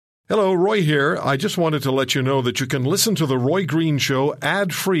Hello, Roy here. I just wanted to let you know that you can listen to The Roy Green Show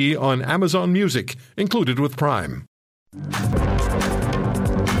ad-free on Amazon Music, included with Prime.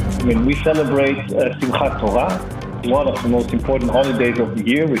 When we celebrate Simchat Torah, one of the most important holidays of the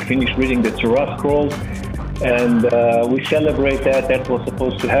year, we finish reading the Torah scrolls, and we celebrate that. That was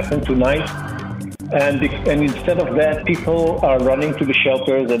supposed to happen tonight. And instead of that, people are running to the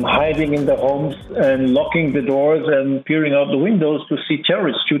shelters and hiding in their homes and locking the doors and peering out the windows to see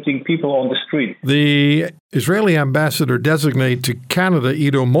terrorists shooting people on the street. The Israeli ambassador-designate to Canada,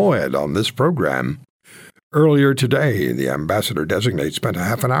 Ido Moed, on this program. Earlier today, the ambassador-designate spent a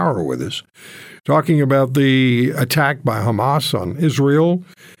half an hour with us talking about the attack by Hamas on Israel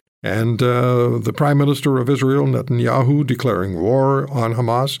and the Prime Minister of Israel, Netanyahu, declaring war on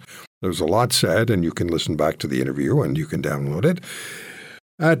Hamas. There's a lot said, and you can listen back to the interview, and you can download it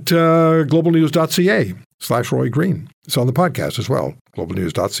at globalnews.ca/Roy Green. It's on the podcast as well,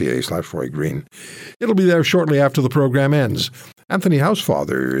 globalnews.ca/Roy Green. It'll be there shortly after the program ends. Anthony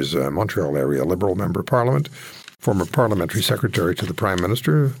Housefather is a Montreal area Liberal Member of Parliament, former Parliamentary Secretary to the Prime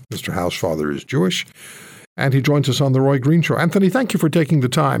Minister. Mr. Housefather is Jewish, and he joins us on The Roy Green Show. Anthony, thank you for taking the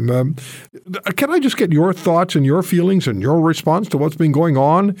time. Can I just get your thoughts and your feelings and your response to what's been going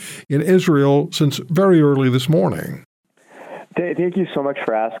on in Israel since very early this morning? Thank you so much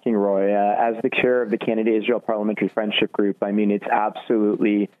for asking, Roy. As the chair of the Canada-Israel Parliamentary Friendship Group, I mean, it's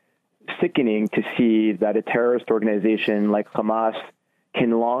absolutely sickening to see that a terrorist organization like Hamas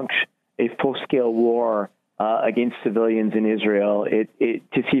can launch a full-scale war against civilians in Israel.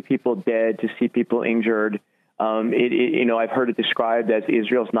 To see people dead, to see people injured, I've heard it described as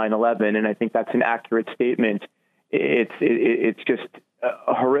Israel's 9/11, and I think that's an accurate statement. It's just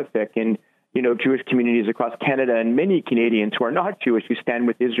horrific, and Jewish communities across Canada and many Canadians who are not Jewish who stand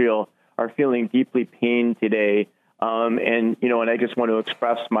with Israel are feeling deeply pained today. And I just want to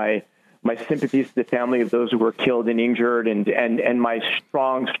express my sympathies to the family of those who were killed and injured, and my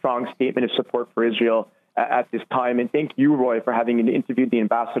strong statement of support for Israel at this time. And thank you, Roy, for having interviewed the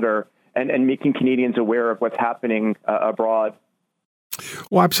ambassador and making Canadians aware of what's happening abroad.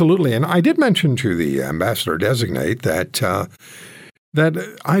 Well, absolutely. And I did mention to the ambassador-designate that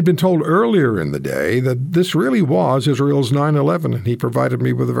I'd been told earlier in the day that this really was Israel's 9/11, and he provided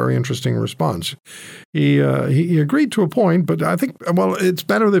me with a very interesting response. He agreed to a point, but I think, well, it's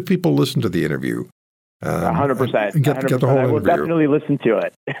better that people listen to the interview. 100%. Get the whole I will interview. definitely listen to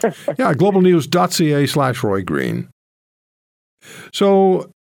it. Yeah, globalnews.ca/Roy Green.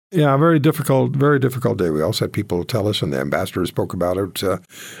 So, yeah, very difficult day. We also had people tell us, and the ambassador spoke about it.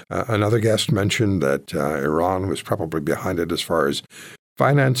 Another guest mentioned that Iran was probably behind it as far as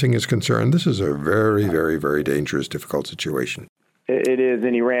financing is concerned. This is a very, very, very dangerous, difficult situation. It is,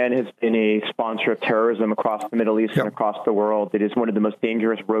 and Iran has been a sponsor of terrorism across the Middle East and across the world. It is one of the most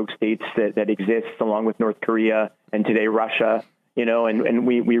dangerous rogue states that exists, along with North Korea and today Russia. And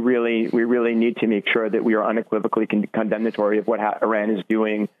we really need to make sure that we are unequivocally condemnatory of what Iran is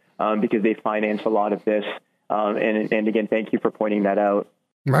doing, because they finance a lot of this. And again, thank you for pointing that out.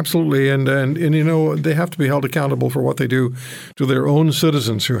 Absolutely. And they have to be held accountable for what they do to their own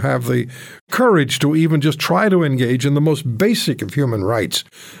citizens who have the courage to even just try to engage in the most basic of human rights.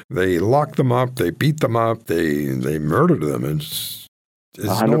 They lock them up, they beat them up, they murder them. It's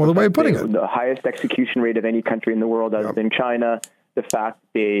no other way of putting it. The highest execution rate of any country in the world other than China. The fact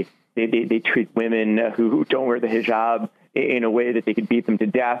they treat women who don't wear the hijab in a way that they could beat them to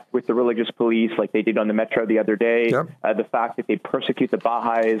death with the religious police, like they did on the metro the other day. The fact that they persecute the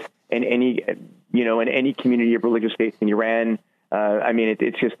Baha'is in any community of religious faith in Iran.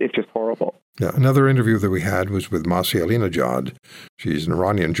 It's just horrible. Yeah, another interview that we had was with Masih Alinejad. She's an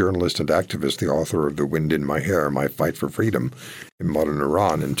Iranian journalist and activist, the author of The Wind in My Hair, My Fight for Freedom in Modern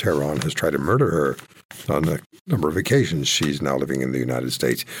Iran. And Tehran has tried to murder her on a number of occasions. She's now living in the United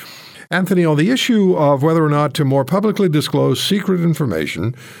States. Anthony, on the issue of whether or not to more publicly disclose secret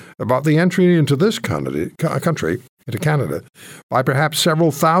information about the entry into this country, into Canada, by perhaps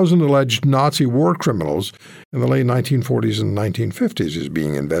several thousand alleged Nazi war criminals in the late 1940s and 1950s is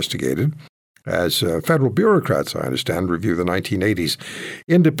being investigated as federal bureaucrats, I understand, review the 1980s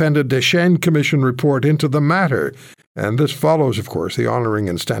Independent Deschênes Commission report into the matter. And this follows, of course, the honoring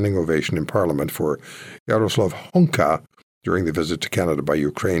and standing ovation in Parliament for Yaroslav Honka during the visit to Canada by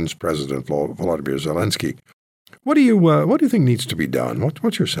Ukraine's President Volodymyr Zelensky. What do you think needs to be done?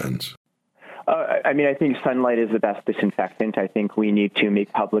 What's your sense? I think sunlight is the best disinfectant. I think we need to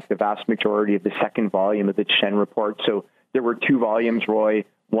make public the vast majority of the second volume of the Deschênes report. So there were two volumes, Roy.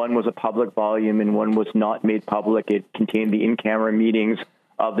 One was a public volume and one was not made public. It contained the in-camera meetings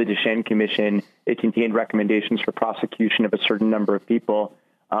of the Deschênes Commission. It contained recommendations for prosecution of a certain number of people.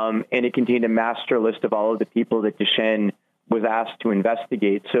 and it contained a master list of all of the people that Deschênes was asked to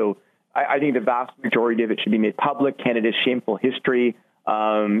investigate. So I think the vast majority of it should be made public. Canada's shameful history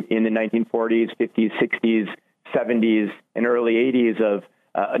in the 1940s, 50s, 60s, 70s, and early 80s of,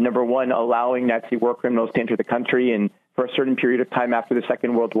 number one, allowing Nazi war criminals to enter the country. And for a certain period of time after the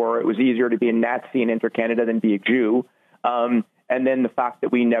Second World War, it was easier to be a Nazi and enter Canada than be a Jew. And then the fact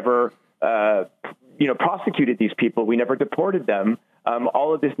that we never prosecuted these people, we never deported them.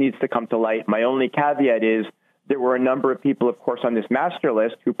 All of this needs to come to light. My only caveat is there were a number of people, of course, on this master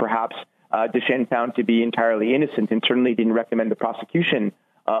list who perhaps Deschênes found to be entirely innocent and certainly didn't recommend the prosecution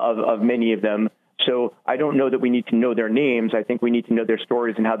of many of them. So I don't know that we need to know their names. I think we need to know their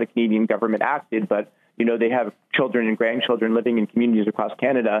stories and how the Canadian government acted. But, they have children and grandchildren living in communities across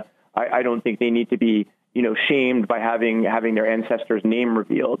Canada. I don't think they need to be, shamed by having their ancestors' name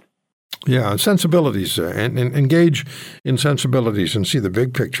revealed. Yeah, sensibilities, and engage in sensibilities and see the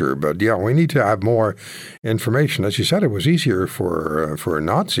big picture. But yeah, we need to have more information. As you said, it was easier for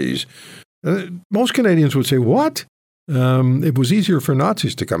Nazis. Most Canadians would say, what? It was easier for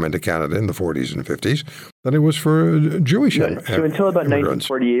Nazis to come into Canada in the 40s and 50s than it was for Jewish immigrants. So until about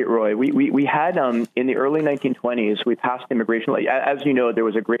 1948, Roy, we had, in the early 1920s, we passed immigration. As you know, there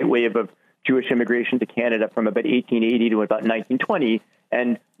was a great wave of Jewish immigration to Canada from about 1880 to about 1920.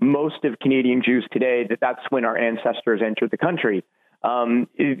 And most of Canadian Jews today, that's when our ancestors entered the country. In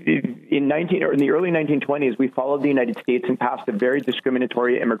the early 1920s, we followed the United States and passed a very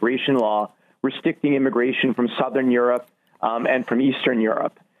discriminatory immigration law restricting immigration from Southern Europe and from Eastern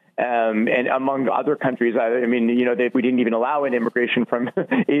Europe. And among other countries, we didn't even allow an immigration from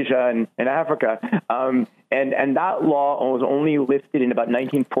Asia and Africa. And that law was only lifted in about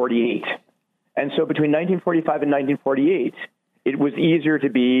 1948. And so between 1945 and 1948, it was easier to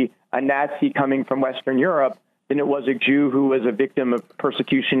be a Nazi coming from Western Europe than it was a Jew who was a victim of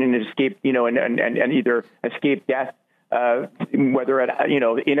persecution and escaped, and either escaped death, whether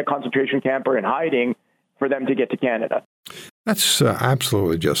in a concentration camp or in hiding, for them to get to Canada. That's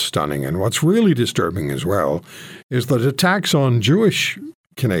absolutely just stunning. And what's really disturbing as well is that attacks on Jewish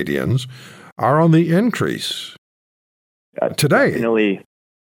Canadians are on the increase today. Definitely.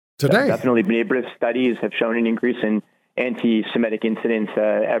 Neighborhood studies have shown an increase in anti-Semitic incidents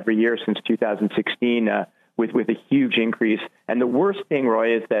every year since 2016, with a huge increase. And the worst thing,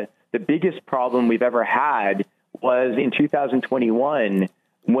 Roy, is that the biggest problem we've ever had was in 2021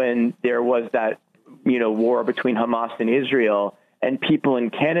 when there was that war between Hamas and Israel, and people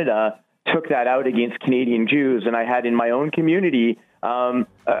in Canada took that out against Canadian Jews. And I had in my own community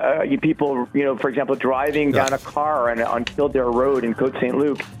people, for example, driving down a car on Kildare Road in Côte St.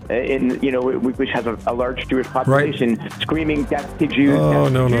 Luc, which has a large Jewish population, right, screaming "Death to Jews!" Oh,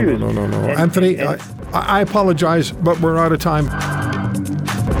 no. Anthony, I apologize, but we're out of time.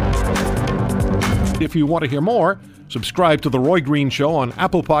 If you want to hear more, subscribe to The Roy Green Show on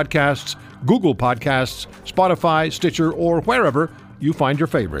Apple Podcasts, Google Podcasts, Spotify, Stitcher, or wherever you find your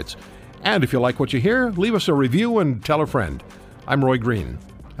favorites. And if you like what you hear, leave us a review and tell a friend. I'm Roy Green.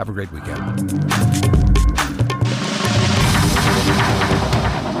 Have a great weekend.